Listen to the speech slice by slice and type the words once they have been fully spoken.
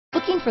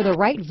Looking for the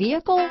right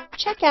vehicle?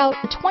 Check out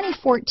the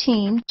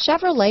 2014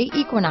 Chevrolet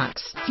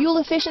Equinox. Fuel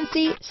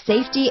efficiency,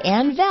 safety,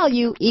 and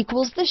value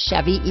equals the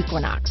Chevy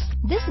Equinox.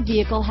 This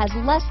vehicle has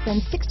less than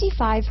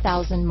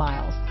 65,000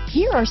 miles.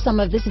 Here are some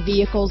of this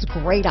vehicle's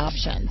great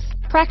options: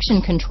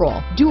 traction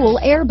control, dual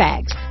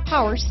airbags,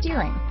 power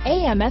steering,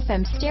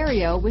 AM/FM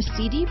stereo with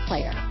CD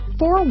player,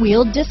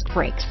 four-wheel disc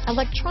brakes,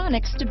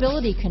 electronic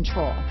stability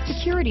control,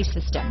 security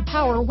system,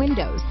 power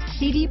windows,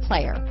 CD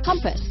player,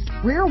 compass,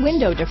 rear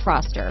window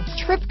defroster,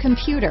 trip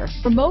computer,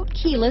 remote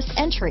keyless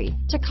entry,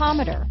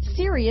 tachometer,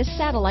 Sirius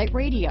satellite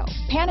radio,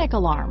 panic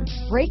alarm,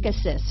 brake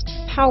assist,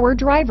 power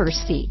driver's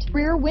seat,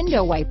 rear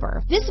window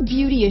wiper. This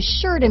beauty is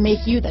sure to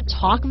make you the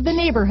talk of the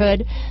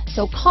neighborhood,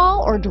 so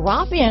call or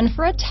drop in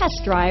for a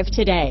test drive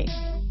today.